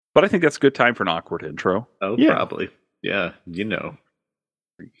But I think that's a good time for an awkward intro. Oh, Yeah. probably. Yeah,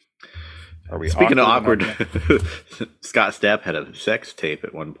 Are we Speaking of awkward awkward, Scott Stapp had a sex tape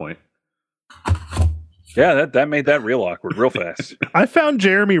at one point. Yeah, that made that real awkward real fast. I found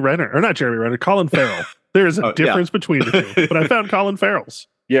Colin Farrell. There is a difference between the two, but I found Colin Farrell's.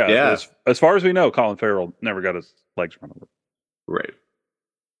 Yeah. As far as we know, Colin Farrell never got his legs run over. Right.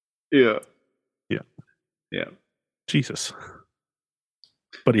 Yeah. Jesus.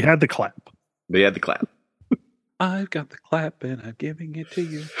 But he had the clap. They had the clap. I've got the clap and I'm giving it to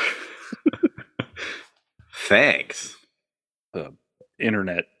you. Thanks. The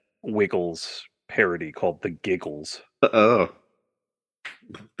internet Wiggles parody called The Giggles. Oh.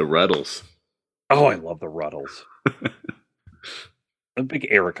 The Ruddles. Oh, I love the Ruddles. A big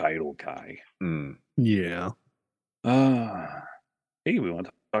Eric Idle guy. Yeah. Hey, we want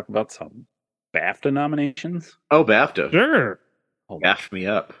to talk about some BAFTA nominations? Oh, BAFTA. Sure. Baft me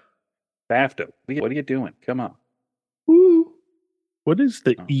up. BAFTA. What are you doing? Come on. Woo. What is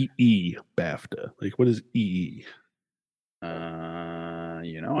the EE BAFTA? Like, what is EE?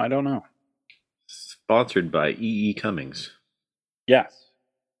 I don't know. Sponsored by E.E. Cummings. Yes.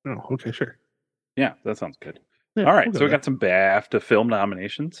 Oh, okay, sure. Yeah, that sounds good. Yeah, All right, we'll go so we there. got some BAFTA film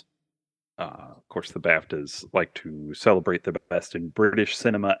nominations. Of course, the BAFTAs like to celebrate the best in British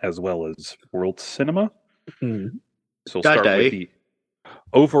cinema as well as world cinema. Mhm. So we'll start with the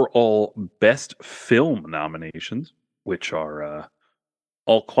overall best film nominations, which are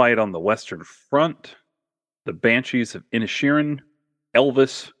All Quiet on the Western Front, The Banshees of Inisherin,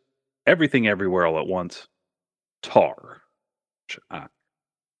 Elvis, Everything Everywhere All at Once, Tar. Which,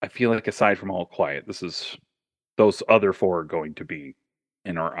 I feel like aside from All Quiet, those other four are going to be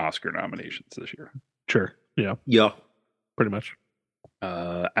in our Oscar nominations this year. Sure. Yeah, Yeah. pretty much.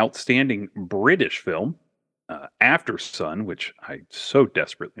 Outstanding British film, After Sun, which I so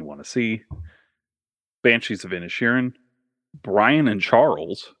desperately want to see, Banshees of Inisherin, Brian and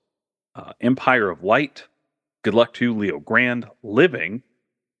Charles, Empire of Light, Good Luck to You, Leo Grand, Living,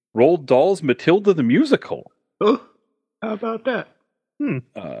 Roald Dahl's Matilda the Musical, Oh, how about that?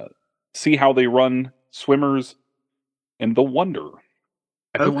 See How They Run, Swimmers, and The Wonder.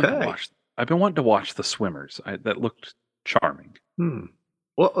 I've been wanting to watch The Swimmers. That looked charming.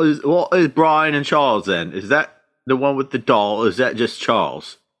 What is Brian and Charles then? Is that the one with the doll? Or is that just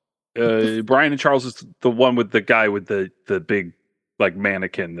Charles? Brian and Charles is the one with the guy with the big like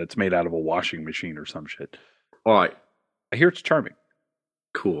mannequin that's made out of a washing machine or some shit. All right. I hear it's charming.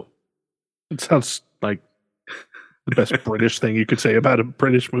 Cool. It sounds like the best British thing you could say about a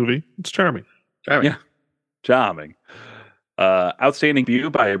British movie. It's charming. Yeah. Charming. Outstanding view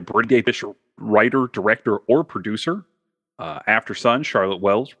by a British writer, director, or producer. After Sun, Charlotte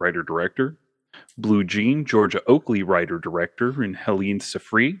Wells, writer, director. Blue Jean, Georgia Oakley, writer, director, and Helene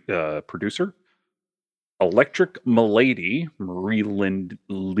Safri, producer. Electric Milady, Marie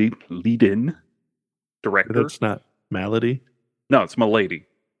Leedon, director. That's not Malady. No, it's Milady.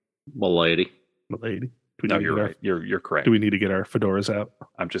 Milady. Milady. No, you're right. You're correct. Do we need to get our fedoras out?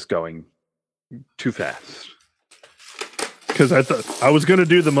 I'm just going too fast. Because I thought I was going to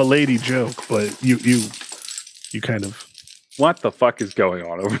do the Milady joke, but you kind of. What the fuck is going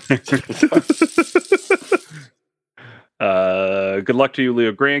on over there? Good Luck to You,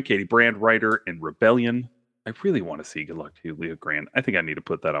 Leo Grand, Katie Brand, writer, and Rebellion. I really want to see Good Luck to You, Leo Grand. I think I need to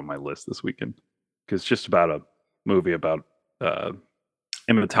put that on my list this weekend because it's just about a movie about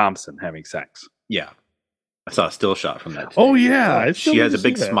Emma Thompson having sex. Yeah. I saw a still shot from that today. Oh, yeah. She has a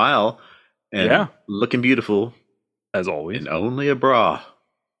big smile and looking beautiful. As always. And only a bra.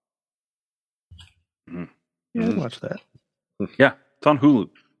 Yeah, I'd watch that. Yeah, it's on Hulu.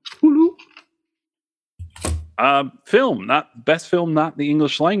 Film, best film, not the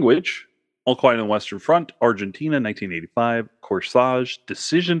English language. All Quiet on the Western Front, Argentina, 1985. Corsage,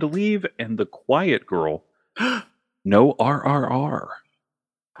 Decision to Leave, and The Quiet Girl. No RRR.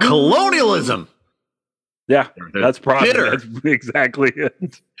 Colonialism. Yeah, that's probably Bitter. that's exactly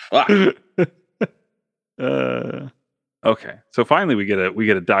it. Okay, so finally we get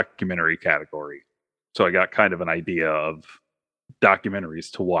a documentary category. So I got kind of an idea of documentaries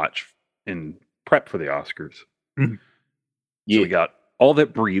to watch in prep for the Oscars. Mhm. So we got All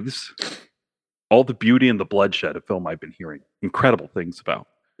That Breathes, All the Beauty and the Bloodshed, a film I've been hearing incredible things about.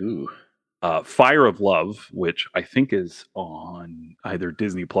 Ooh. Fire of Love, which I think is on either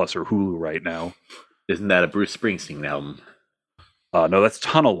Disney Plus or Hulu right now. Isn't that a Bruce Springsteen album? No, that's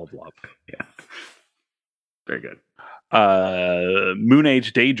Tunnel of Love. Yeah. Very good. Moon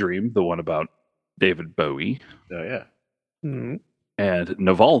Age Daydream, the one about David Bowie. Oh, yeah. Mm-hmm. And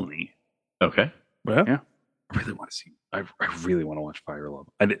Navalny. Okay. Well, Yeah. really want to see. I really want to watch Fire Love.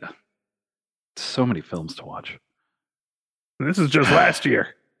 So many films to watch. This is just last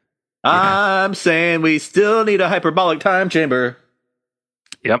year. I'm saying we still need a hyperbolic time chamber.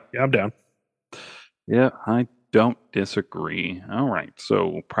 Yep. Yeah, I'm down. Yeah, I don't disagree. All right.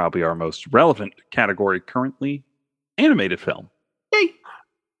 So probably our most relevant category currently, animated film. Yay.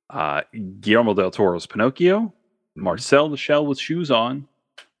 Guillermo del Toro's Pinocchio, Marcel the Shell with Shoes On,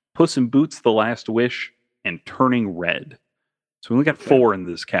 Puss in Boots: The Last Wish, and Turning Red. So we only got 4 in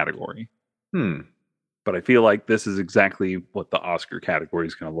this category. But I feel like this is exactly what the Oscar category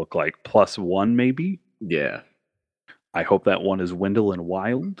is going to look like. +1, maybe. Yeah. I hope that one is Wendell and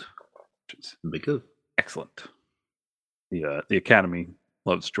Wild, which is good. excellent. The Academy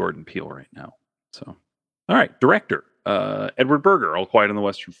loves Jordan Peele right now. So, all right, director Edward Berger, All Quiet on the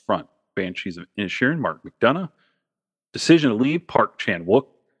Western Front, Banshees of Inisherin, Mark McDonough, Decision to Leave, Park Chan-wook,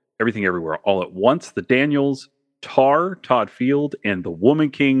 Everything Everywhere All at Once, The Daniels, Tar, Todd Field, and The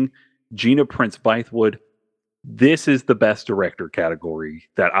Woman King, Gina Prince Bythewood. This is the best director category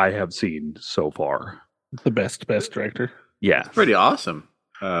that I have seen so far. The best director. Yeah, it's pretty awesome.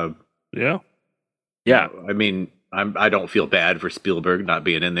 Yeah. I mean, I don't feel bad for Spielberg not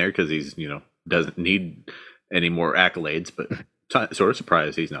being in there because he's doesn't need any more accolades, but sort of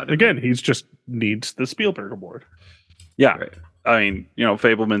surprised he's not in Again, there. he's just needs the Spielberg Award. Yeah, right. I mean,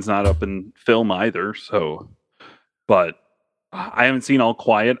 Fableman's not up in film either, so. But I haven't seen All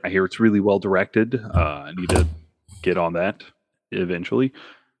Quiet. I hear it's really well directed. I need to get on that eventually.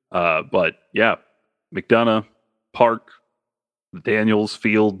 But yeah, McDonough, Park, Daniels,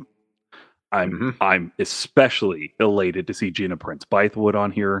 Field. I'm especially elated to see Gina Prince Bythewood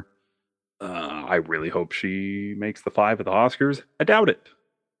on here. I really hope she makes the 5 at the Oscars. I doubt it.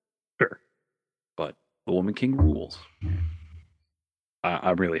 Sure. But The Woman King rules.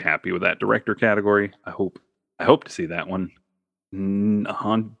 I'm really happy with that director category. I hope to see that one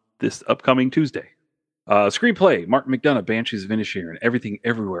on this upcoming Tuesday. Screenplay, Mark McDonough, Banshees of Inisherin, Everything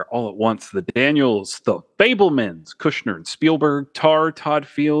Everywhere All at Once, The Daniels, The Fabelmans, Kushner and Spielberg, Tar, Todd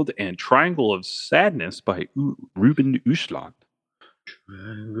Field, and Triangle of Sadness by Ruben Östlund.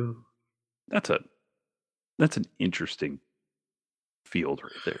 That's an interesting field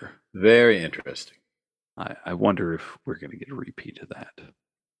right there. Very interesting. I wonder if we're going to get a repeat of that.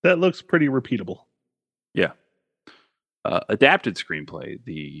 That looks pretty repeatable. Yeah. Adapted screenplay.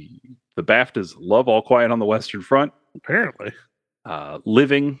 The BAFTAs love All Quiet on the Western Front. Apparently.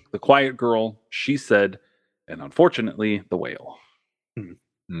 Living, The Quiet Girl, She Said, and unfortunately, The Whale.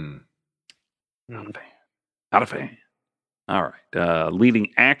 Not a fan. All right.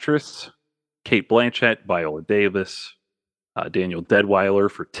 Leading actress, Kate Blanchett, Viola Davis, Daniel Deadweiler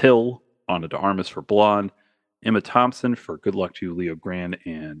for Till, Ana de Armas for Blonde, Emma Thompson for Good Luck to You, Leo Grande,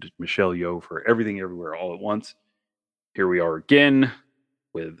 and Michelle Yeoh for Everything Everywhere All at Once. Here we are again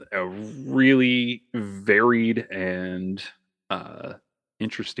with a really varied and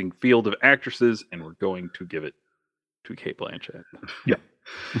interesting field of actresses, and we're going to give it to Kate Blanchett. Yeah.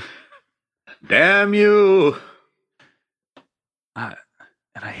 Damn you! And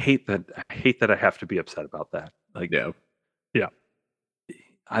I hate that I have to be upset about that. Yeah.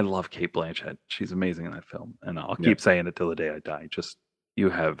 I love Kate Blanchett. She's amazing in that film, and I'll keep saying it till the day I die. Just you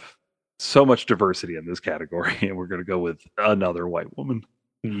have so much diversity in this category, and we're going to go with another white woman.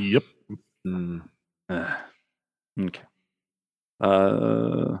 Yep. Okay.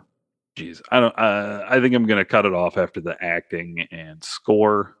 Geez, I don't. I think I'm going to cut it off after the acting and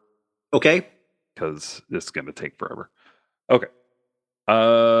score. Okay. Because this is going to take forever. Okay.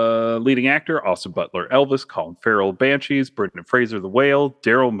 Leading actor, Austin Butler, Elvis, Colin Farrell, Banshees, Brendan Fraser, The Whale,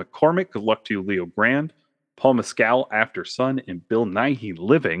 Daryl McCormick, Good Luck to You, Leo Grande, Paul Mescal, After Sun, and Bill Nighy,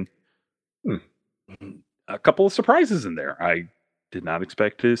 Living. A couple of surprises in there. I did not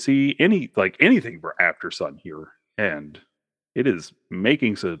expect to see anything for After Sun here, and it is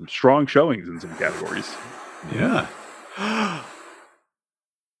making some strong showings in some categories. Yeah.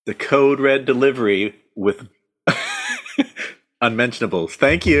 The code red delivery with unmentionables.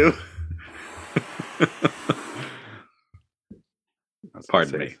 Thank you.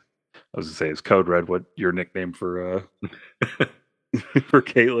 Pardon me. I was going to say, is Code Red what your nickname for for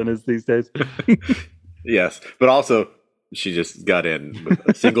Caitlin is these days? Yes, but also she just got in with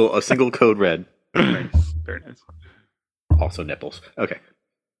a single Code Red. Very nice. Very nice. Also nipples. Okay,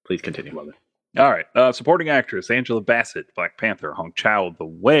 please continue. Love it. All right. Supporting actress, Angela Bassett, Black Panther, Hong Chow, The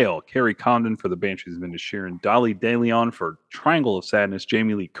Whale, Carrie Condon for The Banshees of Inisherin, Dolly DeLeon for Triangle of Sadness,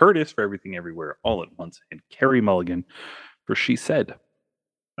 Jamie Lee Curtis for Everything Everywhere All at Once, and Carey Mulligan for She Said.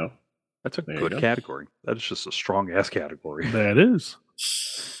 Oh, that's a good category. That is just a strong ass category. That is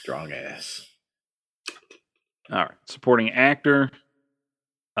strong ass. All right. Supporting actor.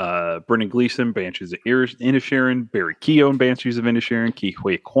 Brendan Gleeson, Banshees of Inisherin. Barry Keoghan, Banshees of Inisherin. Ke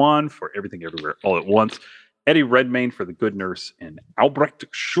Huy Quan for Everything Everywhere All at Once. Eddie Redmayne for The Good Nurse. And Albrecht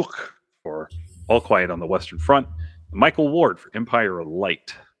Schuch for All Quiet on the Western Front. Michael Ward for Empire of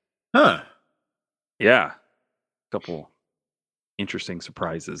Light. Huh. Yeah. A couple interesting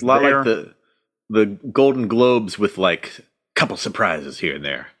surprises. A lot there. like the Golden Globes with like a couple surprises here and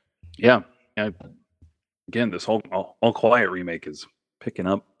there. Yeah. Again, this whole All Quiet remake is picking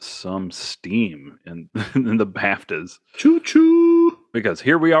up some steam in the BAFTAs. Choo-choo! Because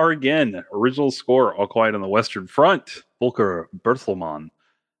here we are again. Original score, All Quiet on the Western Front. Volker Bertelmann.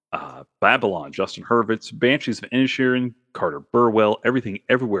 Babylon, Justin Hurwitz. Banshees of Inisherin, Carter Burwell. Everything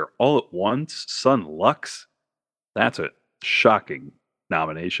Everywhere All at Once, Sun Lux. That's a shocking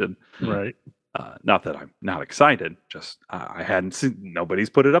nomination. Right. Not that I'm not excited, just I hadn't seen, nobody's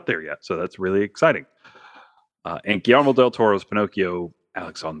put it up there yet. So that's really exciting. And Guillermo del Toro's Pinocchio,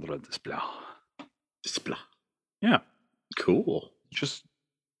 Alexandre Desplat. Yeah. Cool. Just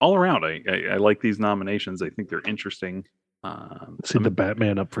all around. I like these nominations. I think they're interesting. See the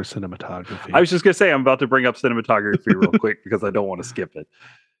Batman up for cinematography. I was just going to say, I'm about to bring up cinematography real quick because I don't want to skip it.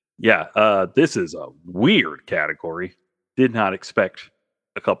 Yeah. This is a weird category. Did not expect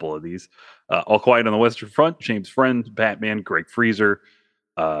a couple of these. All Quiet on the Western Front, James Friend, Batman, Greg Freezer,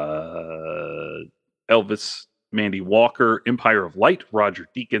 Elvis, Mandy Walker, Empire of Light, Roger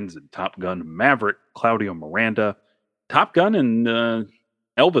Deakins, and Top Gun Maverick, Claudio Miranda. Top Gun and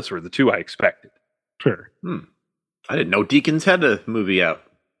Elvis were the two I expected. Sure. I didn't know Deakins had a movie out.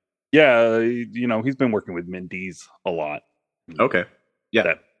 Yeah, he's been working with Mendes a lot. Okay.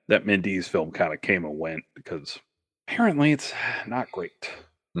 Yeah. That Mendes film kind of came and went because apparently it's not great.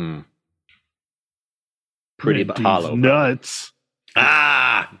 Pretty but hollow. Nuts.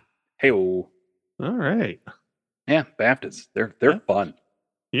 Hey-o. All right. Yeah, BAFTAs. They're fun.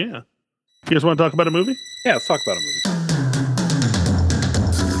 Yeah. You guys want to talk about a movie? Yeah, let's talk about a movie.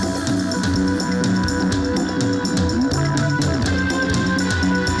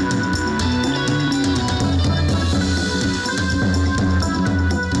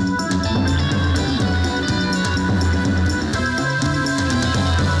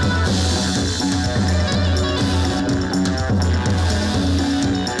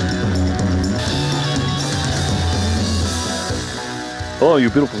 Hello, you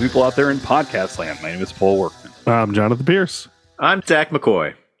beautiful people out there in podcast land. My name is Paul Workman. I'm Jonathan Pierce. I'm Zach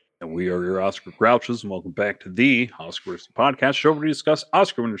McCoy. And we are your Oscar Grouches, and welcome back to the Oscar Podcast show where we discuss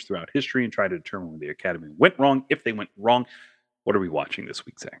Oscar winners throughout history and try to determine where the Academy went wrong, if they went wrong. What are we watching this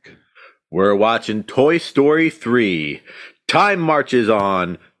week, Zach? We're watching Toy Story 3. Time marches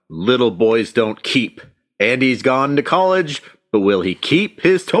on. Little boys don't keep. Andy's gone to college, but will he keep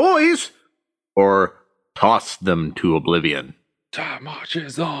his toys or toss them to oblivion? Time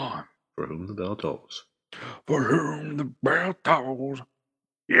marches on. For whom the bell tolls. For whom the bell tolls.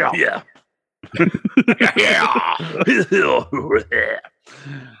 Yeah. Yeah.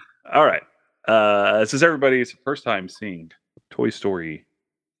 All right. This is everybody's first time seeing Toy Story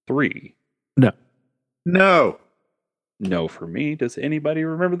 3. No. No, for me. Does anybody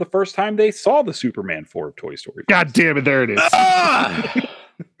remember the first time they saw the Superman 4 of Toy Story? God damn it, there it is.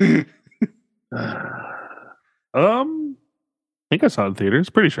 I think I saw it in theaters.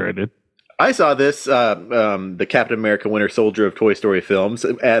 Pretty sure I did. I saw this, the Captain America Winter Soldier of Toy Story films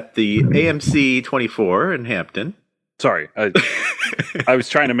at the AMC 24 in Hampton. Sorry. I was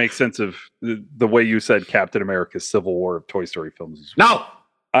trying to make sense of the way you said Captain America's Civil War of Toy Story films. No!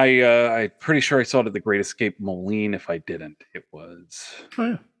 I'm pretty sure I saw it at the Great Escape Moline. If I didn't, it was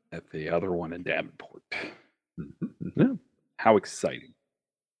at the other one in Davenport. Mm-hmm. Yeah. How exciting.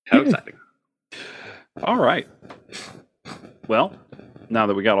 Exciting. All right. Well, now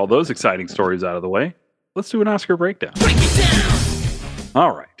that we got all those exciting stories out of the way, let's do an Oscar breakdown. Break it down!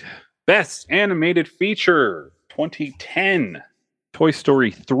 All right. Best Animated Feature 2010. Toy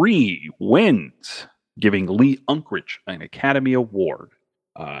Story 3 wins, giving Lee Unkrich an Academy Award.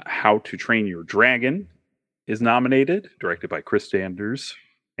 How to Train Your Dragon is nominated, directed by Chris Sanders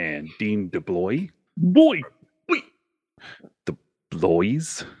and Dean DeBlois. The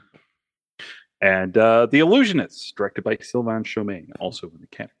Blois. And The Illusionists, directed by Sylvain Chomet, also in the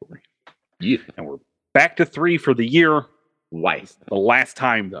category. Yeah. And we're back to 3 for the year. Why? The last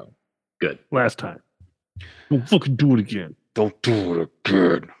time, though. Good. Last time. Don't fucking do it again. Don't do it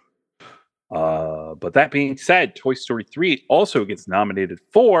again. But that being said, Toy Story 3 also gets nominated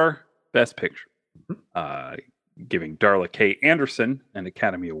for Best Picture, giving Darla K. Anderson an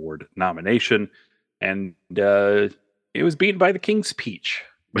Academy Award nomination. And it was beaten by The King's Speech.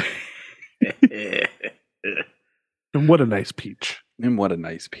 And what a nice peach. And what a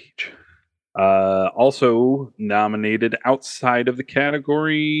nice peach. Also nominated outside of the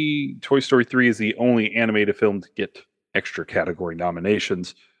category, Toy Story 3 is the only animated film to get extra category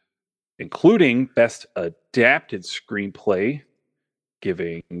nominations, including Best Adapted Screenplay,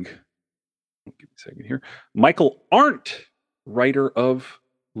 giving, give me a second here, Michael Arndt, writer of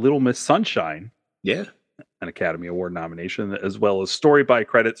Little Miss Sunshine, Yeah. an Academy Award nomination, as well as story by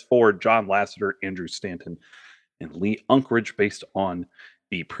credits for John Lasseter, Andrew Stanton, and Lee Unkrich, based on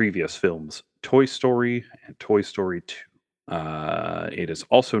the previous films Toy Story and Toy Story 2. It is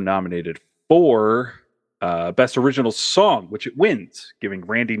also nominated for Best Original Song, which it wins, giving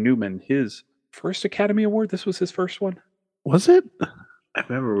Randy Newman his first Academy Award. This was his first one. Was it? I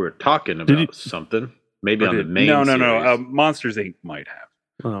remember we were talking about something. Maybe on the main No. series. Monsters Inc. might have.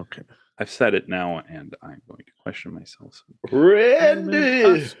 Oh, okay. I've said it now, and I'm going to question myself. Randy!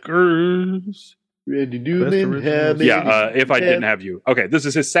 Oscars. Randy Newman. If I didn't have you. Okay, this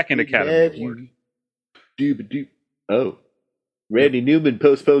is his second Academy Award. Oh. Randy Newman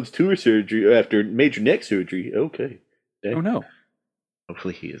postpones tour surgery after major neck surgery. Okay. Oh, no.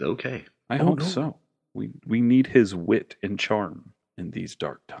 Hopefully he is okay. I hope so. We need his wit and charm in these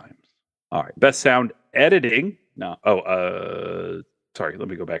dark times. All right. Best sound editing. Sorry, let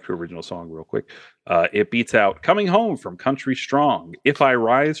me go back to original song real quick. It beats out Coming Home from Country Strong, If I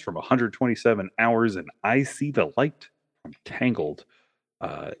Rise from 127 Hours, and I See the Light from Tangled.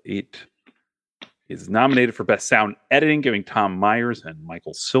 It is nominated for Best Sound Editing, giving Tom Myers and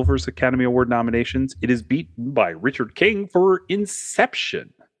Michael Silver's Academy Award nominations. It is beaten by Richard King for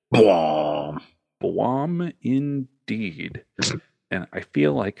Inception. Blom indeed. And I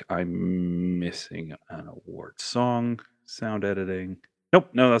feel like I'm missing an award. Song, sound editing. Nope,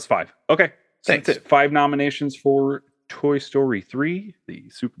 no, that's 5. Okay, so that's it. 5 nominations for Toy Story 3, the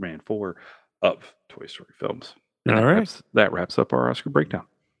Superman 4 of Toy Story films. And All right. That wraps up our Oscar breakdown.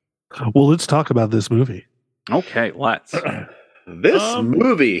 Well, let's talk about this movie. Okay, let's. This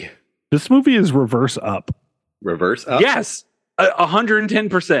movie is Reverse Up. Reverse Up? Yes,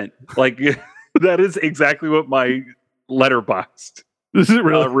 110%. Like, that is exactly what my Letterboxd Is it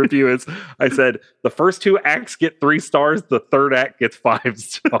really? review is. I said the first 2 acts get 3 stars, the third act gets 5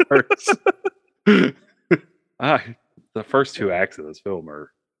 stars. The first 2 acts of this film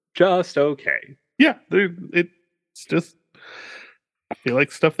are just okay. Yeah, it's just, I feel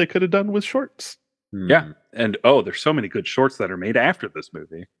like stuff they could have done with shorts. Yeah, and there's so many good shorts that are made after this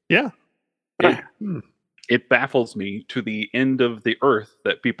movie. Yeah. It baffles me to the end of the earth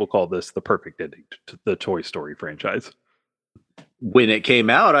that people call this the perfect ending to the Toy Story franchise. When it came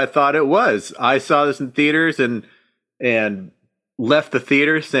out, I thought it was. I saw this in theaters and left the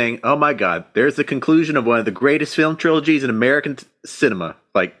theater saying, "Oh my God, there's the conclusion of one of the greatest film trilogies in American cinema,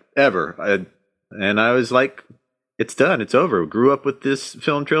 like ever." And I was like, "It's done. It's over." We grew up with this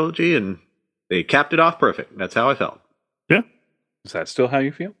film trilogy, and they capped it off perfect. That's how I felt. Yeah. Is that still how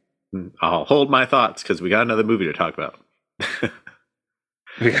you feel? I'll hold my thoughts because we got another movie to talk about.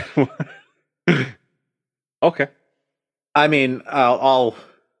 Okay. I mean,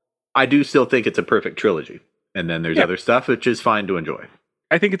 I do still think it's a perfect trilogy. And then there's other stuff which is fine to enjoy.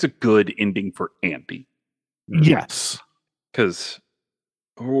 I think it's a good ending for Andy. Yes. Because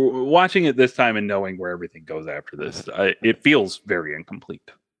watching it this time and knowing where everything goes after this, it feels very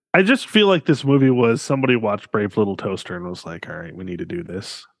incomplete. I just feel like this movie was somebody watched Brave Little Toaster and was like, all right, we need to do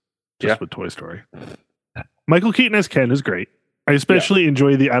this. Just with Toy Story. Michael Keaton as Ken is great. I especially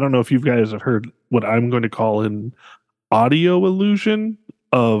enjoy I don't know if you guys have heard what I'm going to call an audio illusion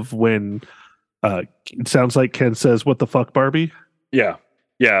of when it sounds like Ken says, "What the fuck, Barbie?" Yeah.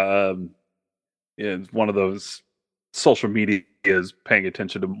 It's one of those social media is paying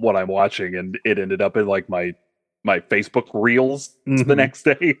attention to what I'm watching, and it ended up in like my Facebook reels the next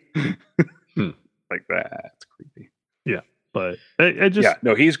day. Like that. It's creepy. Yeah. But I just...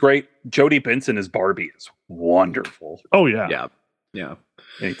 no, he's great. Jodie Benson as Barbie is wonderful. Oh, yeah. Yeah.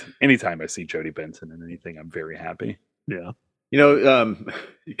 Anytime I see Jodie Benson in anything, I'm very happy. Yeah. You know,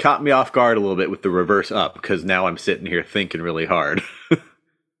 you caught me off guard a little bit with the Reverse Up because now I'm sitting here thinking really hard.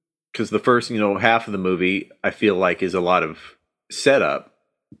 Because the first, half of the movie, I feel like is a lot of setup,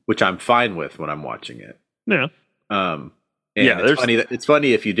 which I'm fine with when I'm watching it. Yeah. It's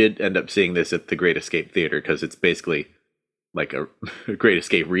funny if you did end up seeing this at the Great Escape Theater because it's basically like a Great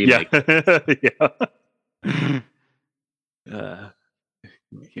Escape remake. Yeah.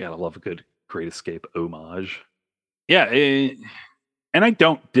 You gotta love a good Great Escape homage. Yeah, and I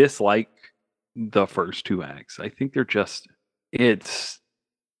don't dislike the first 2 acts. I think they're just they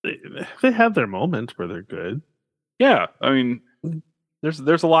have their moments where they're good. Yeah, I mean,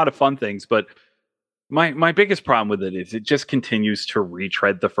 there's a lot of fun things, but my biggest problem with it is it just continues to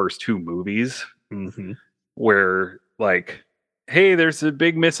retread the first two movies, where like, hey, there's a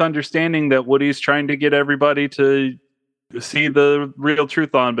big misunderstanding that Woody's trying to get everybody to see the real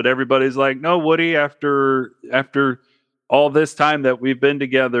truth on, but everybody's like, no, Woody, after all this time that we've been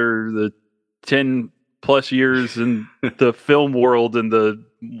together, the 10 plus years in the film world and the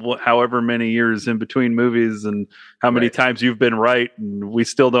however many years in between movies and how many times you've been right, and we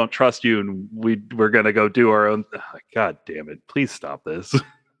still don't trust you, and we're gonna go do our own. God damn it, please stop this.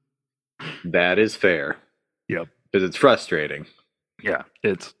 That is fair. Yep. Because it's frustrating. Yeah,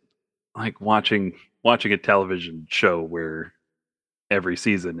 it's like watching a television show where every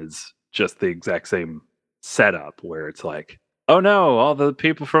season is just the exact same setup, where it's like, oh no, all the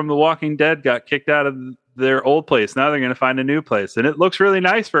people from The Walking Dead got kicked out of their old place. Now they're going to find a new place. And it looks really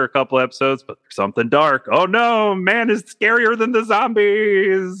nice for a couple episodes, but there's something dark. Oh no, man is scarier than the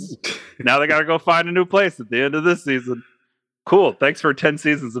zombies. Now they got to go find a new place at the end of this season. Cool. Thanks for 10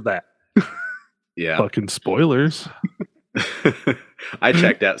 seasons of that. Yeah. Fucking spoilers. I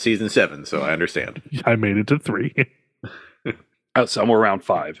checked out season 7, so I understand. I made it to 3. Somewhere around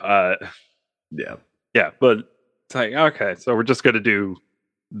 5. Yeah. Yeah, but it's like, okay, so we're just going to do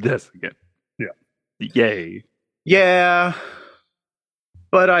this again. Yeah. Yay. Yeah.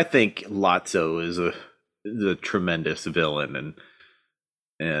 But I think Lotso is a tremendous villain,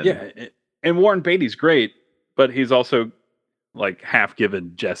 and yeah, and Warren Beatty's great, but he's also like half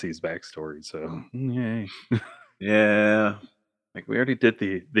given Jesse's backstory, so yay. Yeah. Like we already did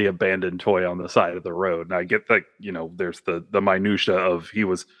the abandoned toy on the side of the road. And I get like, there's the minutia of he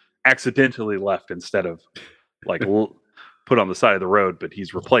was accidentally left instead of like put on the side of the road, but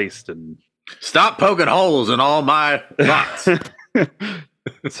he's replaced. And stop poking holes in all my thoughts.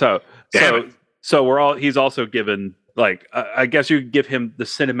 so he's also given like I guess you could give him the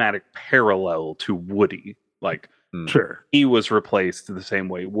cinematic parallel to Woody. Like sure, he was replaced the same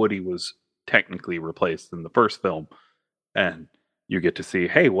way Woody was technically replaced in the first film, and you get to see,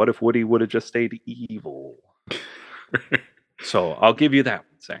 hey, what if Woody would have just stayed evil? So I'll give you that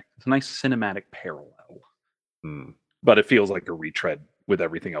one, Zach. It's a nice cinematic parallel. But it feels like a retread with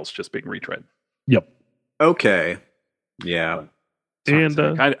everything else just being retread. Yep. Okay. Yeah. Sorry, and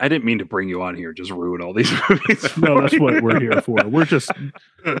Zach, I didn't mean to bring you on here, just ruin all these movies. No, that's what we're here for. We're just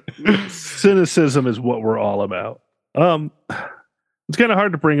cynicism is what we're all about. It's kind of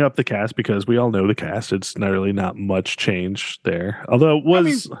hard to bring up the cast because we all know the cast. It's really not much change there. Although it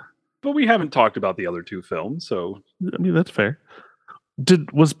was, but we haven't talked about the other two films, so I mean that's fair.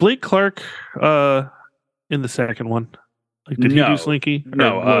 Was Blake Clark in the second one? Like, did he do Slinky?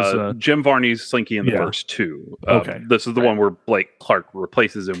 No, Jim Varney's Slinky in the first two. Okay, this is the one where Blake Clark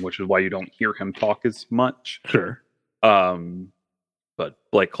replaces him, which is why you don't hear him talk as much. Sure. But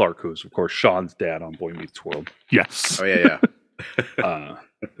Blake Clark, who's of course Sean's dad on Boy Meets World. Yes. Oh yeah.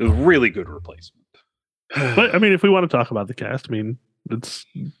 It was a really good replacement. But I mean, if we want to talk about the cast, I mean, it's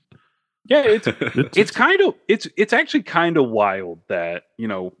actually kind of wild that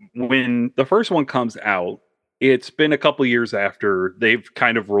when the first one comes out, it's been a couple years after they've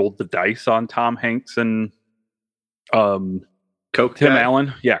kind of rolled the dice on Tom Hanks and Coke Tim guy?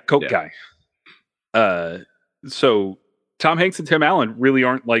 Allen. Yeah, Coke guy. So Tom Hanks and Tim Allen really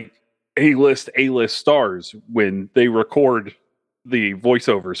aren't like A-list stars when they record the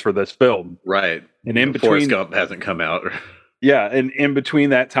voiceovers for this film. Right. And in between, Forrest Gump hasn't come out. Yeah, and in between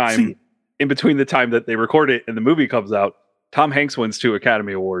that time, in between the time that they record it and the movie comes out, Tom Hanks wins 2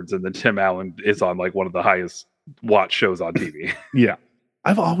 Academy Awards, and then Tim Allen is on like one of the highest watch shows on TV. Yeah.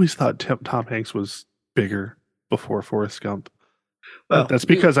 I've always thought Tom Hanks was bigger before Forrest Gump. Well, that's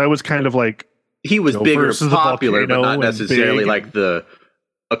because I was kind of like, he was bigger and popular, but not necessarily like the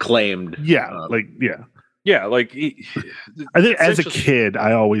acclaimed. Yeah, Yeah, like I think as a kid,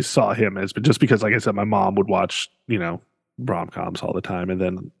 I always saw him as, but just because, like I said, my mom would watch, rom-coms all the time, and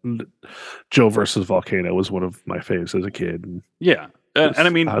then Joe versus Volcano was one of my faves as a kid. And I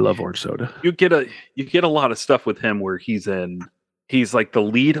mean, I love Orange Soda. You get a lot of stuff with him where he's like the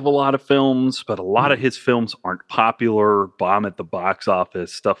lead of a lot of films, but a lot of his films aren't popular, bomb at the box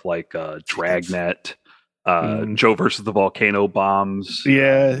office, stuff like Dragnet, Joe versus the Volcano bombs.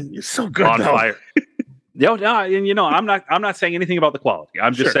 Yeah, you're so good. On Fire. And I'm not saying anything about the quality.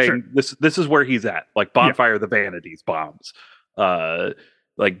 I'm just saying this is where he's at. Like Bonfire of the Vanities bombs.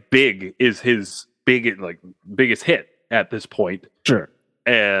 Like Big is his biggest hit at this point. Sure.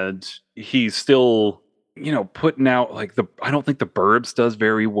 And he's still, putting out like I don't think The Burbs does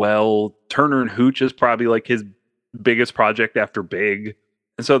very well. Turner and Hooch is probably like his biggest project after Big.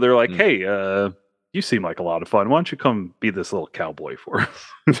 And so they're like, hey, you seem like a lot of fun. Why don't you come be this little cowboy for us?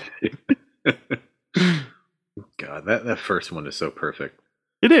 God, that first one is so perfect.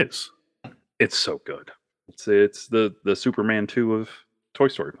 It is. It's so good. It's the Superman 2 of Toy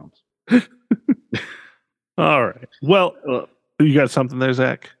Story films. All right. Well, you got something there,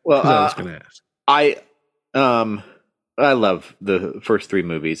 Zach? Well, I was going to ask. I love the first three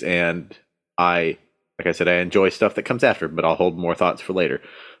movies, and like I said, I enjoy stuff that comes after, but I'll hold more thoughts for later.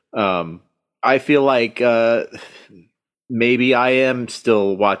 I feel like maybe I am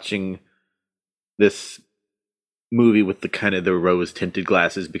still watching this movie with the kind of the rose tinted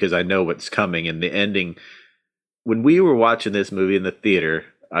glasses because I know what's coming, and the ending. When we were watching this movie in the theater,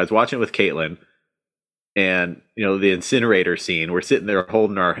 I was watching it with Caitlin, and the incinerator scene. We're sitting there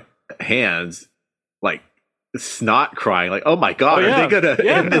holding our hands, like snot crying, like, "Oh my God, are they gonna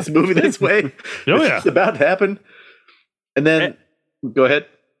end this movie this way? It's about to happen." And then, go ahead.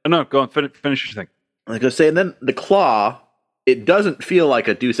 No, go on. Finish your thing. I was gonna say, and then the claw. It doesn't feel like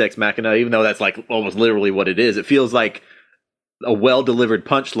a Deus Ex Machina, even though that's like almost literally what it is. It feels like a well-delivered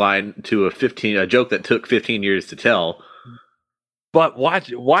punchline to a joke that took 15 years to tell. But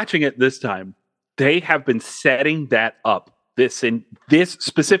watching it this time, they have been setting that up. This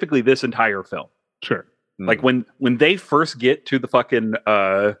specifically this entire film. Sure. Like when they first get to the fucking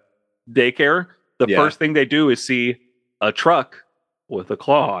daycare, the first thing they do is see a truck with a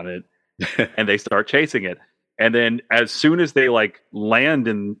claw on it, and they start chasing it. And then as soon as they like land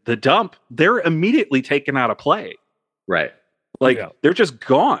in the dump, they're immediately taken out of play. Right. Like they're just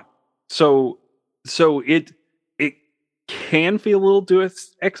gone. So it can feel a little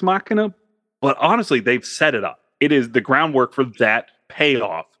Deus Ex Machina, but honestly, they've set it up. It is the groundwork for that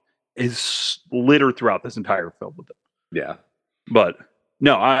payoff is littered throughout this entire film with it. Yeah. But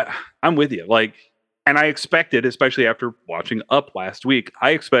no, I'm with you. Like, and I expected, especially after watching Up last week,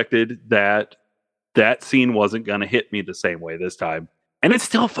 I expected that scene wasn't going to hit me the same way this time. And it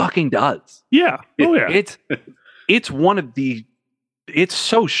still fucking does. Yeah. It's one of the, it's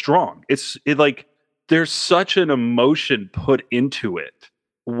so strong. It's like, there's such an emotion put into it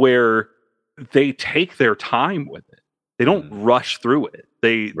where they take their time with it. They don't rush through it.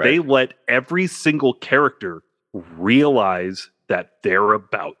 They let every single character realize that they're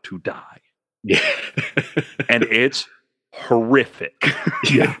about to die. Yeah. And it's horrific.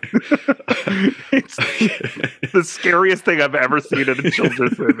 Yeah. It's the scariest thing I've ever seen in a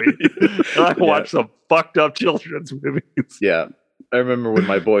children's movie. I watched some fucked up children's movies. Yeah. I remember when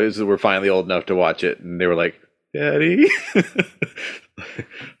my boys were finally old enough to watch it, and they were like, "Daddy,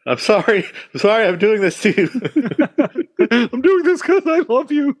 I'm sorry, I'm doing this to you. I'm doing this because I love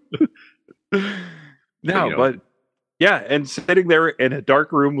you." No, but yeah, and sitting there in a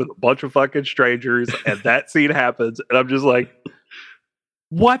dark room with a bunch of fucking strangers, and that scene happens, and I'm just like,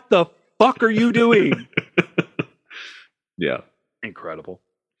 "What the fuck are you doing?" Yeah, incredible.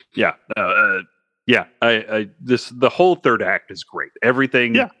 Yeah, the whole third act is great.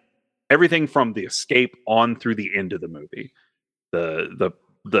 Everything from the escape on through the end of the movie. The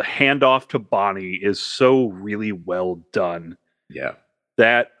handoff to Bonnie is so really well done. Yeah.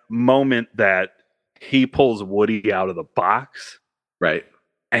 That moment that he pulls Woody out of the box. Right.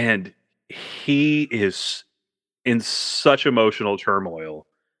 And he is in such emotional turmoil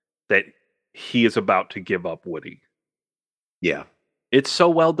that he is about to give up Woody. Yeah. It's so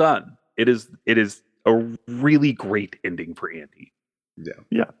well done. It is a really great ending for Andy. Yeah.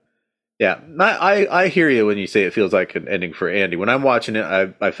 Yeah. Yeah. I hear you when you say it feels like an ending for Andy. When I'm watching it,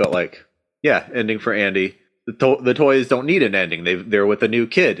 I felt like, ending for Andy. The toys don't need an ending. They're with a new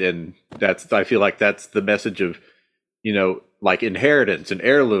kid, and I feel like that's the message of, like inheritance and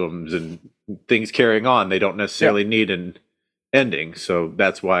heirlooms and things carrying on. They don't necessarily need an ending, so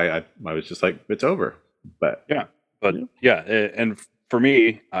that's why I was just like, it's over. But and for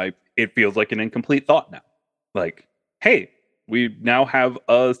me, it feels like an incomplete thought now. Like, hey, we now have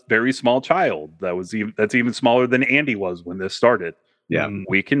a very small child that's even smaller than Andy was when this started. Yeah,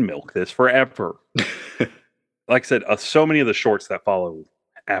 we can milk this forever. Like I said, so many of the shorts that follow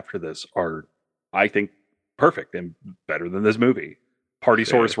after this are, I think, perfect and better than this movie.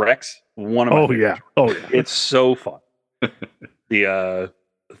 Partysaurus Rex, one of my favorites. Oh yeah, it's so fun. The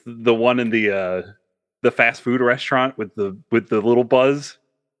one in the fast food restaurant with the little Buzz.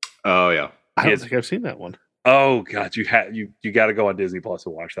 Oh yeah, I don't think I've seen that one. Oh god, you got to go on Disney Plus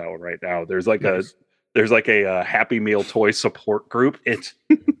and watch that one right now. There's like a Happy Meal toy support group. It's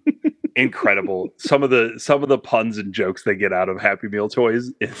incredible. Some of the puns and jokes they get out of Happy Meal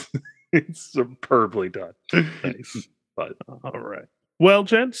toys it's superbly done. Nice. But all right. Well,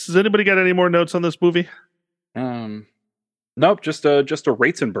 gents, has anybody got any more notes on this movie? Nope. Just a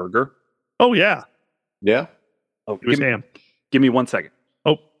Ratzenberger. Oh yeah. Yeah. Oh, it was ham. Give me 1 second.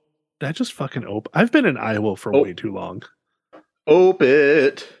 Oh, Did I just fucking open? I've been in Iowa for way too long. Open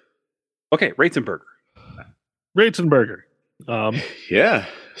it. Okay, Ratzenberger. Ratzenberger. Yeah.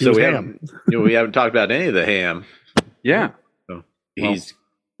 So we haven't talked about any of the ham. Yeah. So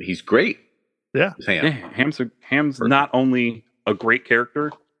he's great. Yeah. Ham's not only a great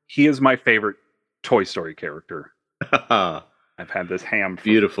character, he is my favorite Toy Story character. I've had this Ham for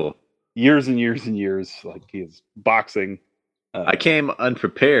beautiful years and years and years. Like, he is boxing. I came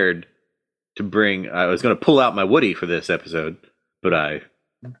unprepared to bring. I was going to pull out my Woody for this episode, but I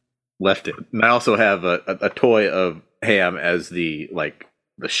left it. And I also have a toy of Ham as the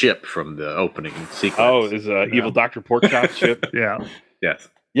ship from the opening sequence. Oh, is Evil Dr. Porkchop ship? Yeah. Yes.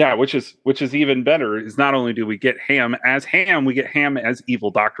 Yeah, which is even better. Is not only do we get Ham, we get Ham as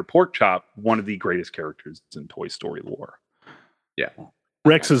Evil Dr. Porkchop, one of the greatest characters in Toy Story lore. Yeah.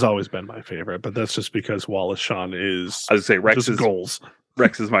 Rex has always been my favorite, but that's just because Wallace Shawn is. I would say Rex is goals.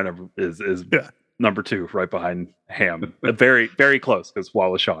 Rex is my number number 2, right behind Ham. Very, very close, because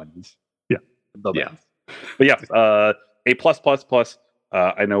Wallace Shawn is the best. But yeah, A plus plus plus.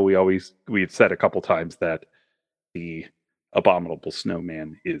 I know we've said a couple times that the Abominable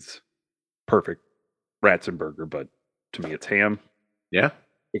Snowman is perfect Ratzenberger, but to me it's Ham. Yeah.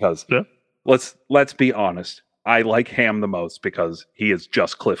 Because let's be honest. I like Ham the most because he is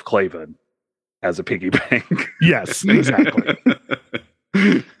just Cliff Clavin as a piggy bank. Yes, exactly.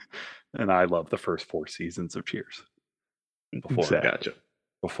 And I love the first 4 seasons of Cheers.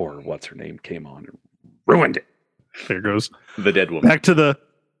 Before what's her name came on and ruined it. There goes the dead woman. Back to the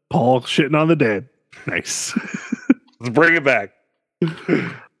Paul shitting on the dead. Nice. Let's bring it back.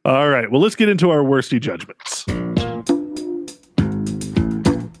 All right. Well, let's get into our worsty judgments.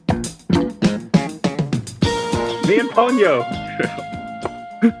 Me and Ponyo.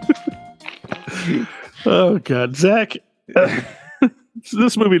 Oh, God. Zach,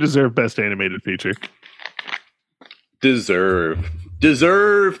 this movie deserved Best Animated Feature. Deserve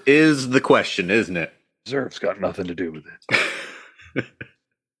is the question, isn't it? Deserve's got nothing to do with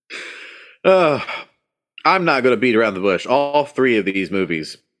it. I'm not going to beat around the bush. All 3 of these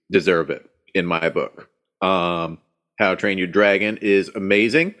movies deserve it, in my book. How to Train Your Dragon is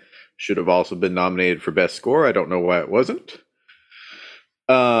amazing. Should have also been nominated for Best Score. I don't know why it wasn't.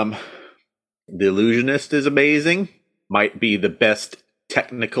 The Illusionist is amazing. Might be the best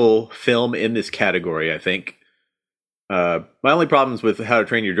technical film in this category, I think. My only problems with How to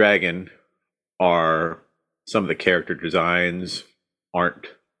Train Your Dragon are some of the character designs aren't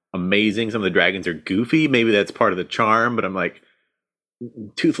amazing. Some of the dragons are goofy. Maybe that's part of the charm, but I'm like,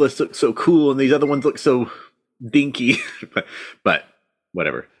 Toothless looks so cool and these other ones look so dinky. but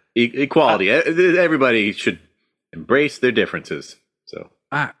whatever. Equality. Everybody should embrace their differences. So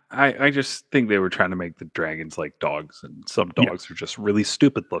I just think they were trying to make the dragons like dogs, and some dogs are just really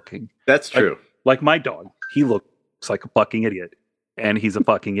stupid looking. That's true. Like my dog. He looks like a fucking idiot, and he's a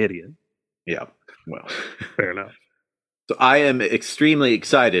fucking idiot. Yeah. Well, fair enough. So I am extremely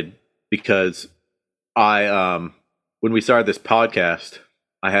excited because when we started this podcast,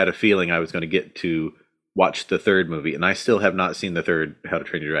 I had a feeling I was going to get to watch the 3rd movie, and I still have not seen the 3rd How to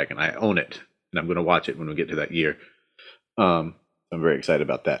Train Your Dragon. I own it, and I'm going to watch it when we get to that year. I'm very excited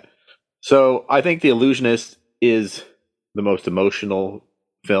about that. So I think The Illusionist is the most emotional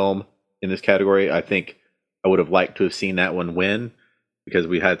film in this category. I think I would have liked to have seen that one win because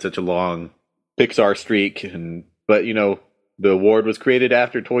we had such a long Pixar streak, but the award was created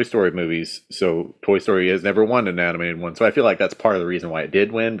after Toy Story movies, so Toy Story has never won an animated one. So I feel like that's part of the reason why it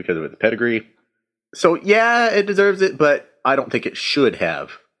did win, because of its pedigree. So yeah, it deserves it, but I don't think it should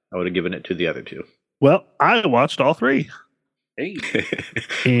have. I would have given it to the other 2. Well, I watched all 3. Hey.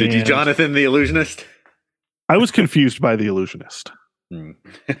 Did you, Jonathan the Illusionist? I was confused by The Illusionist.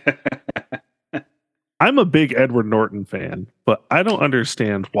 I'm a big Edward Norton fan, but I don't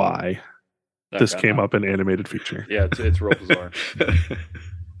understand why this came up in animated feature. Yeah, it's real bizarre.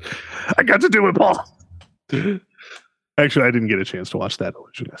 I got to do it, Paul. Actually, I didn't get a chance to watch that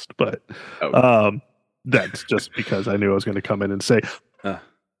Illusionist, but that's just because I knew I was going to come in and say,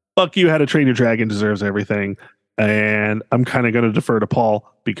 fuck you, How to Train Your Dragon deserves everything. And I'm kind of going to defer to Paul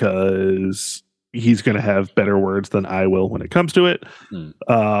because he's going to have better words than I will when it comes to it.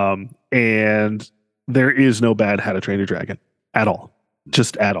 And there is no bad How to Train Your Dragon at all.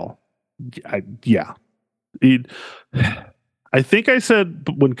 Just at all. I think I said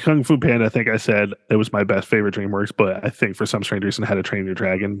when Kung Fu Panda, I think I said it was my best favorite DreamWorks, but I think for some strange reason, How to Train Your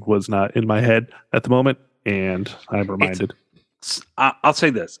Dragon was not in my head at the moment, and I'm reminded. I'll say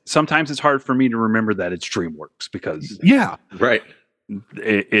this: sometimes it's hard for me to remember that it's DreamWorks because right,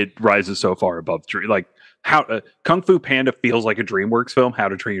 it rises so far above Dream. Like how Kung Fu Panda feels like a DreamWorks film. How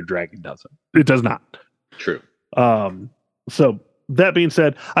to Train Your Dragon doesn't. It does not. True. So that being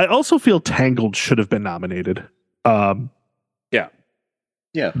said, I also feel Tangled should have been nominated.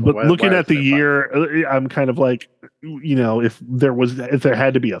 Yeah. But looking at the year, I'm kind of like, if there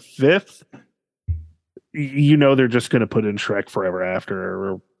had to be a fifth, they're just going to put in Shrek Forever After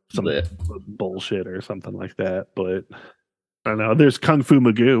or some bullshit or something like that. But I don't know. There's Kung Fu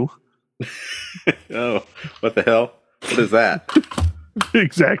Magoo. Oh, what the hell? What is that?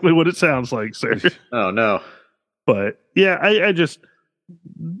 Exactly what it sounds like, sir. Oh no. But yeah,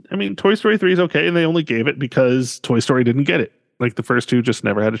 I mean, Toy Story 3 is okay, and they only gave it because Toy Story didn't get it. Like the first two just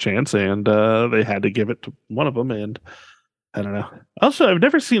never had a chance, and they had to give it to one of them. And I don't know. Also, I've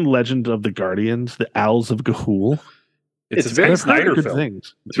never seen Legend of the Guardians, the Owls of Ga'Hoole. It's a Zack Snyder film.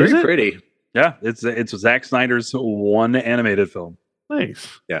 Things. It's very pretty. Yeah, it's Zack Snyder's one animated film. Nice.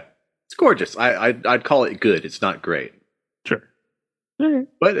 Yeah, it's gorgeous. I'd call it good. It's not great. Sure. Right.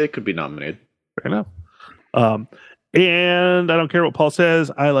 But it could be nominated. Fair enough. And I don't care what Paul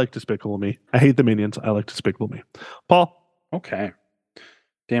says. I like Despicable Me. I hate the Minions. I like Despicable Me. Paul? Okay.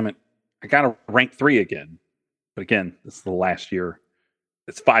 Damn it. I got to rank 3 again. But again, this is the last year.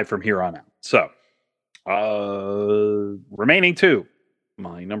 It's 5 from here on out. So, remaining 2.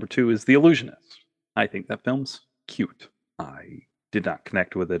 My number 2 is The Illusionist. I think that film's cute. I did not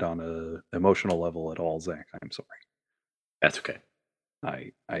connect with it on an emotional level at all, Zach. I'm sorry. That's okay.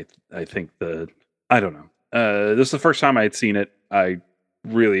 I think I don't know. This is the first time I had seen it. I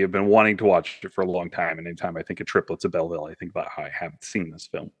really have been wanting to watch it for a long time. And anytime I think of Triplets of Belleville, I think about how I haven't seen this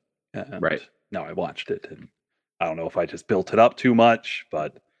film. And right. Now I watched it. And I don't know if I just built it up too much,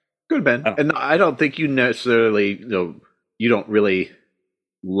 but. Good, Ben. And I don't think you necessarily, you don't really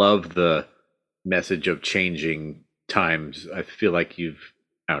love the message of changing times. I feel like I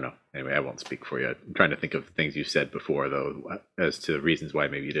don't know. Anyway, I won't speak for you. I'm trying to think of things you said before, though, as to reasons why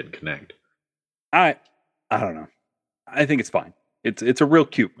maybe you didn't connect. I don't know. I think it's fine. It's a real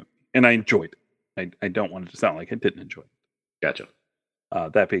cute movie, and I enjoyed it. I don't want it to sound like I didn't enjoy it. Gotcha.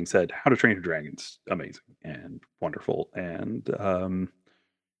 That being said, How to Train Your Dragon's amazing and wonderful, and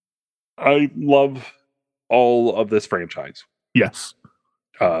I love all of this franchise. Yes.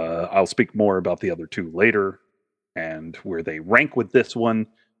 I'll speak more about the other 2 later and where they rank with this one,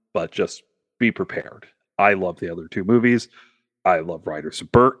 but just be prepared. I love the other 2 movies. I love Riders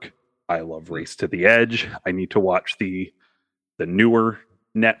of Berk. I love Race to the Edge. I need to watch the newer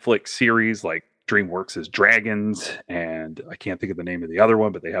Netflix series like DreamWorks' Dragons, and I can't think of the name of the other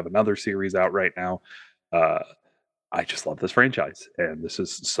one, but they have another series out right now. I just love this franchise, and this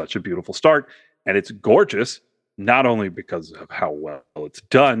is such a beautiful start, and it's gorgeous, not only because of how well it's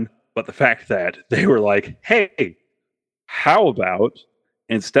done, but the fact that they were like, hey, how about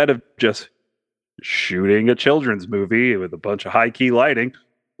instead of just shooting a children's movie with a bunch of high-key lighting,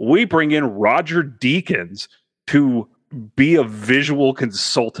 we bring in Roger Deakins to be a visual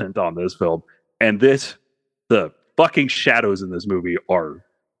consultant on this film. And the fucking shadows in this movie are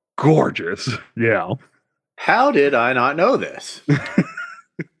gorgeous. Yeah. How did I not know this?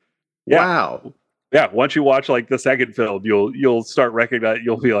 Yeah. Wow. Yeah. Once you watch like the second film, you'll start recognizing,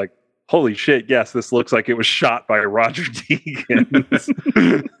 you'll be like, holy shit, yes, this looks like it was shot by Roger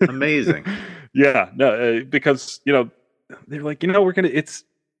Deakins. Amazing. Yeah. No, because, they're like, it's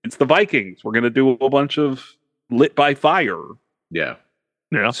the Vikings. We're going to do a bunch of lit by fire. Yeah.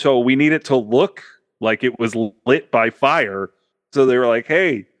 Yeah. So we need it to look like it was lit by fire. So they were like,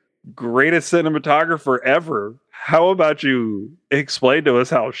 hey, greatest cinematographer ever. How about you explain to us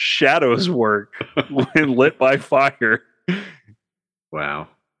how shadows work when lit by fire? Wow.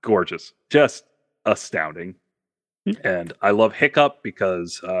 Gorgeous. Just astounding. And I love Hiccup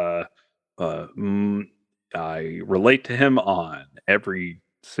because I relate to him on every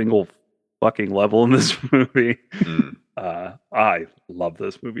single fucking level in this movie. I love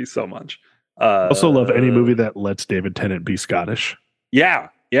this movie so much. Also love any movie that lets David Tennant be Scottish. Yeah,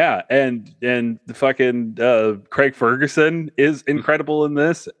 and the fucking Craig Ferguson is incredible in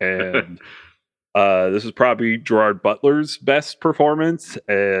this, and this is probably Gerard Butler's best performance.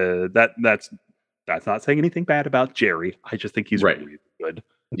 That's not saying anything bad about Jerry. I just think he's really good.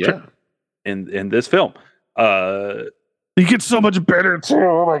 Yeah, in this film, he gets so much better too.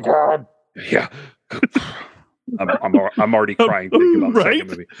 Oh my god! Yeah. I'm already crying thinking about the second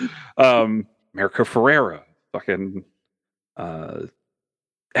movie. America Ferrera, fucking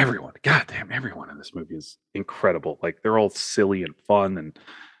everyone. Goddamn, everyone in this movie is incredible. Like they're all silly and fun, and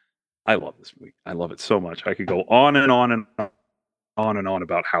I love this movie. I love it so much. I could go on and on and on and on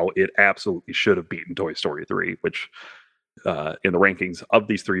about how it absolutely should have beaten Toy Story 3, which in the rankings of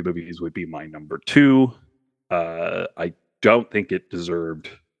these 3 movies would be my number 2. I don't think it deserved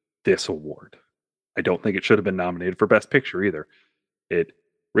this award. I don't think it should have been nominated for Best Picture either. It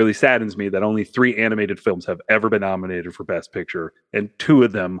really saddens me that only 3 animated films have ever been nominated for Best Picture, and 2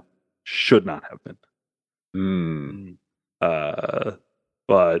 of them should not have been.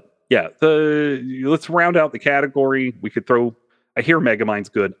 But yeah, let's round out the category. We could throw. I hear Megamind's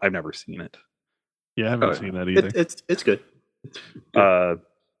good. I've never seen it. Yeah, I haven't seen that either. It's good. It's good.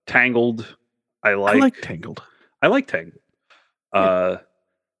 Tangled. I like Tangled. I like Tangled. I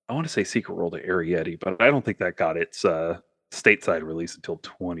want to say Secret World of Arrietty, but I don't think that got its stateside release until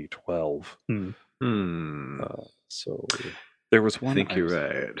 2012. So there was one. I think you're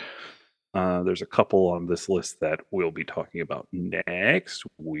right. There's a couple on this list that we'll be talking about next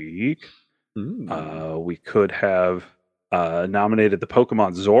week. We could have nominated the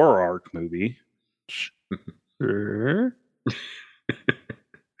Pokemon Zoroark movie. Sure.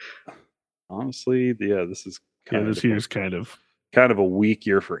 Honestly, this is this year's kind of a weak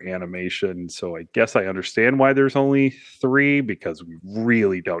year for animation. So I guess I understand why there's only 3, because we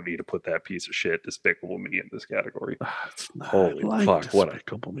really don't need to put that piece of shit Despicable Me in this category. Holy fuck, what a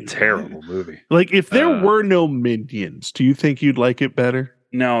terrible movie. Like, if there were no Minions, do you think you'd like it better?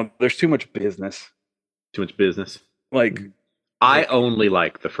 No, there's too much business. Too much business. Like, I only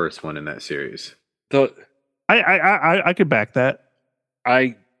like the first one in that series. I could back that.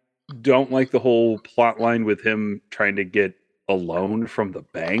 I don't like the whole plot line with him trying to get a loan from the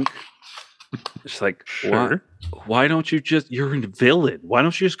bank. It's like, sure. Why don't you you're a villain. Why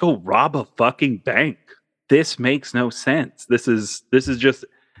don't you just go rob a fucking bank? This makes no sense. This is just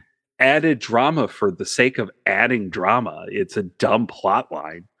added drama for the sake of adding drama. It's a dumb plot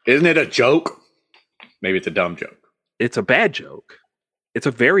line. Isn't it a joke? Maybe it's a dumb joke. It's a bad joke. It's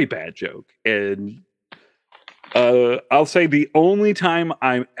a very bad joke. And I'll say the only time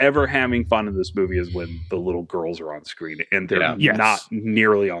I'm ever having fun in this movie is when the little girls are on screen, and they're not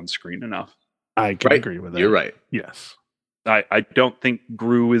nearly on screen enough. I can agree with that. You're right. Yes. I don't think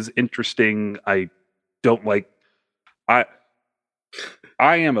Gru is interesting. I don't like... I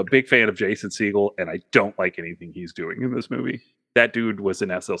am a big fan of Jason Segel, and I don't like anything he's doing in this movie. That dude was an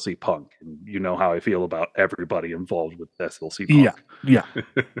SLC punk, and you know how I feel about everybody involved with SLC punk. Yeah.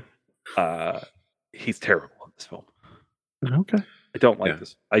 He's terrible in this film. Okay. I don't like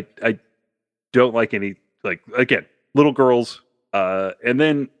this. I don't like any, like, again, little girls. And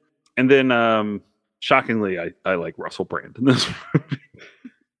then shockingly, I like Russell Brand in this movie.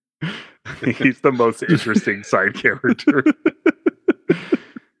 He's the most interesting side character.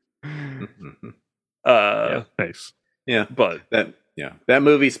 Nice. Yeah. But that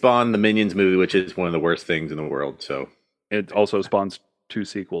movie spawned the Minions movie, which is one of the worst things in the world. So it also spawns 2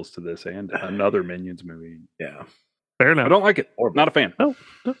 sequels to this and another Minions movie. Yeah. Fair enough. I don't like it. Not a fan.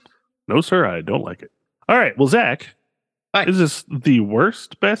 No, sir. I don't like it. All right. Well, Zach, hi. Is this the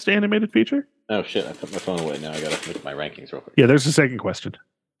worst best animated feature? Oh, shit. I put my phone away. Now I got to look at my rankings real quick. Yeah, there's a second question.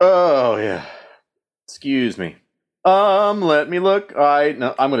 Oh, yeah. Excuse me. Let me look. I'm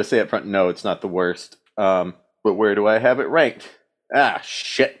going to say up front, no, it's not the worst. But where do I have it ranked? Ah,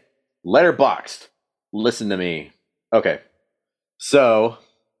 shit. Letterboxd. Listen to me. Okay. So,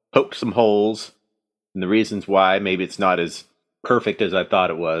 poked some holes and the reasons why. Maybe it's not as perfect as I thought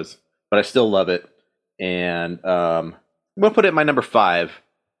it was, but I still love it. And I'm going to put it at my number 5.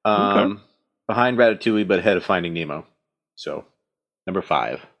 Behind Ratatouille, but ahead of Finding Nemo. So, number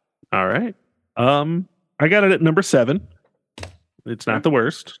 5. All right. I got it at number 7. It's not the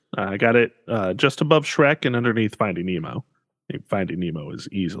worst. I got it just above Shrek and underneath Finding Nemo. I think Finding Nemo is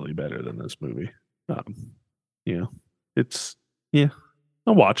easily better than this movie. I'll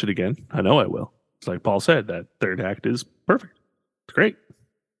watch it again. I know I will. It's like Paul said, that third act is perfect. It's great.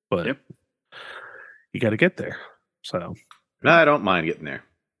 But you got to get there. So no, I don't mind getting there.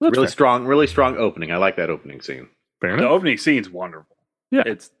 That's really fair. really strong opening. I like that opening scene. Fair The enough. opening scene's wonderful. Yeah.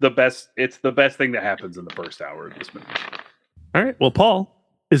 It's the best thing that happens in the first hour of this movie. All right. Well, Paul,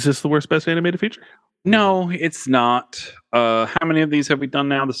 is this the worst best animated feature? No, it's not. How many of these have we done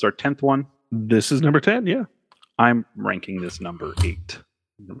now? This is our 10th one. This is number 10, yeah. I'm ranking this number 8.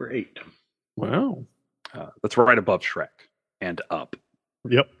 Number 8. Wow. That's right above Shrek and up.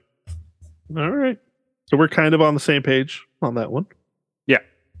 Yep. All right. So we're kind of on the same page on that one. Yeah.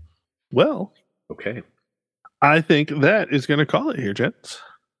 Well, okay. I think that is going to call it here, gents.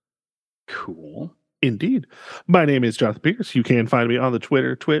 Cool. Indeed. My name is Jonathan Pierce. You can find me on the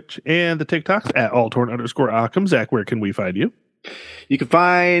Twitter, Twitch, and the TikToks at alltorn_Occam. Zach, where can we find you? You can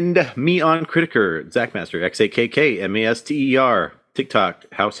find me on Critiker, Zachmaster, XAKKMASTER,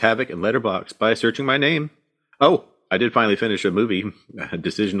 TikTok, House Havoc, and Letterboxd by searching my name. Oh, I did finally finish a movie,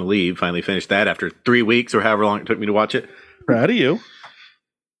 Decision to Leave. Finally finished that after 3 weeks or however long it took me to watch it. Proud of you.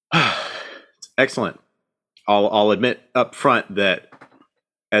 It's excellent. I'll admit up front that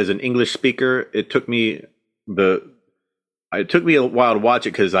as an English speaker, it took me a while to watch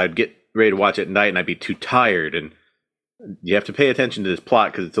it because I'd get ready to watch it at night and I'd be too tired. And you have to pay attention to this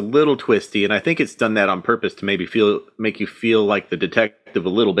plot because it's a little twisty, and I think it's done that on purpose to maybe make you feel like the detective a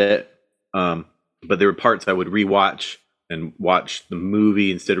little bit. But there were parts I would rewatch and watch the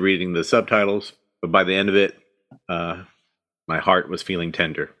movie instead of reading the subtitles. But by the end of it, my heart was feeling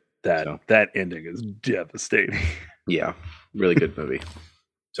tender. That ending is devastating. Yeah, really good movie.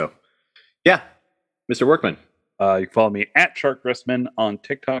 So, yeah, Mr. Workman. You can follow me at SharkDressman on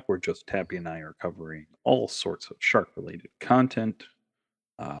TikTok, where just Tappy and I are covering all sorts of shark-related content.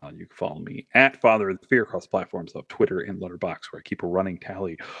 You can follow me at Father of the Fear across platforms of Twitter and Letterboxd, where I keep a running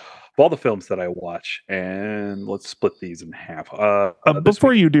tally of all the films that I watch. And let's split these in half.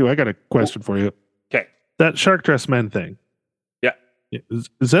 Before you do, I got a question for you. Okay. That Shark Dress Men thing. Yeah. Is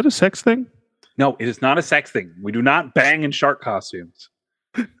that a sex thing? No, it is not a sex thing. We do not bang in shark costumes.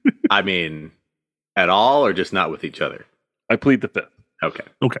 I mean, at all, or just not with each other? I plead the fifth. Okay.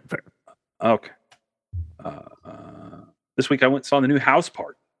 Okay, fair. Okay. This week I went and saw the new House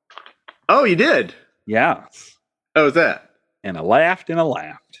Party. Oh, you did? Yeah. How was that? And I laughed and I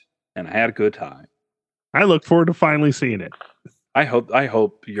laughed. And I had a good time. I look forward to finally seeing it. I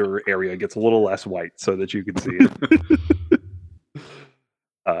hope your area gets a little less white so that you can see it.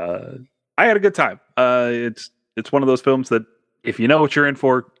 I had a good time. It's one of those films that if you know what you're in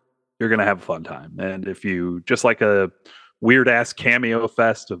for, you're going to have a fun time. And if you just like a weird ass cameo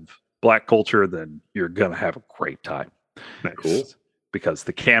fest of black culture, then you're going to have a great time. Nice. Cool. Because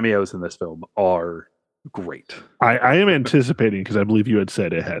the cameos in this film are great. I am anticipating, because I believe you had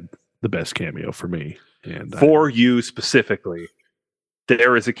said it had the best cameo for me. And for you specifically,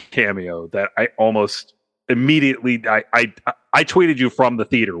 there is a cameo that I almost immediately, I tweeted you from the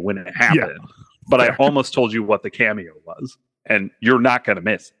theater when it happened, but I almost told you what the cameo was, and you're not going to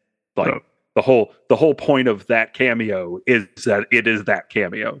miss it. Like the whole point of that cameo is that it is that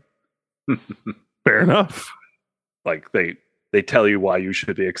cameo. Fair enough. Like they tell you why you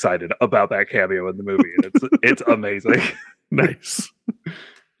should be excited about that cameo in the movie, and it's amazing. Nice.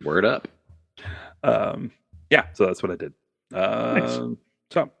 Word up. Yeah, so that's what I did. Nice.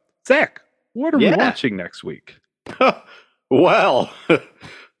 So Zach, what are we watching next week? Well,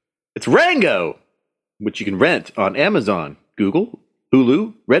 it's Rango, which you can rent on Amazon, Google,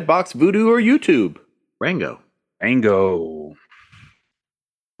 Hulu, Redbox, Vudu, or YouTube. Rango.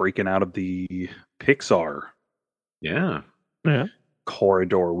 Breaking out of the Pixar Yeah.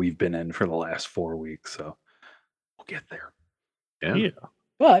 corridor we've been in for the last 4 weeks, so we'll get there. Yeah.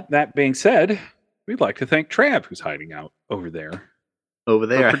 But that being said, we'd like to thank Trav, who's hiding out over there. Over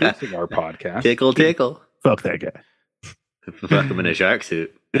there. Producing our podcast. Tickle. Fuck that guy. Fuck him in a shark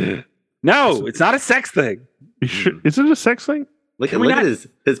suit. No, it's not a sex thing. Sure? Is it a sex thing? Look at his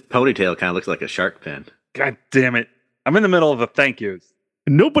ponytail, kind of looks like a shark fin. God damn it. I'm in the middle of a thank yous.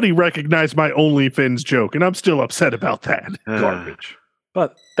 Nobody recognized my OnlyFins joke, and I'm still upset about that. Garbage.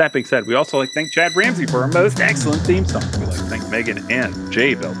 But that being said, we also like to thank Chad Ramsey for our most excellent theme song. We like to thank Megan and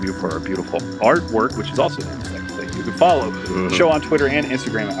Jay Bellevue for our beautiful artwork, which is also known as Thank You. You can follow the show on Twitter and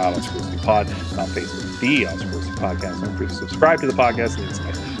Instagram at @OscarGrouchesPod, on Facebook, the Oscar Grouches Podcast. Don't forget to subscribe to the podcast. Leave us a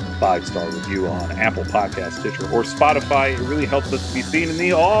 5-star review on Apple Podcasts, Stitcher, or Spotify. It really helps us to be seen in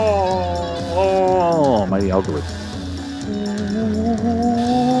the almighty algorithm.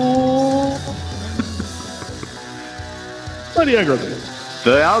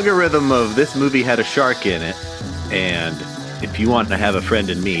 The algorithm of this movie had a shark in it, and if you want to have a friend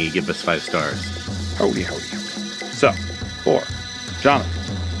in me, give us 5 stars. Howdy. So, for Jonathan,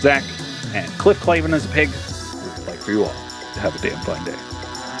 Zach, and Cliff Clavin as a pig, we'd like for you all to have a damn fine day.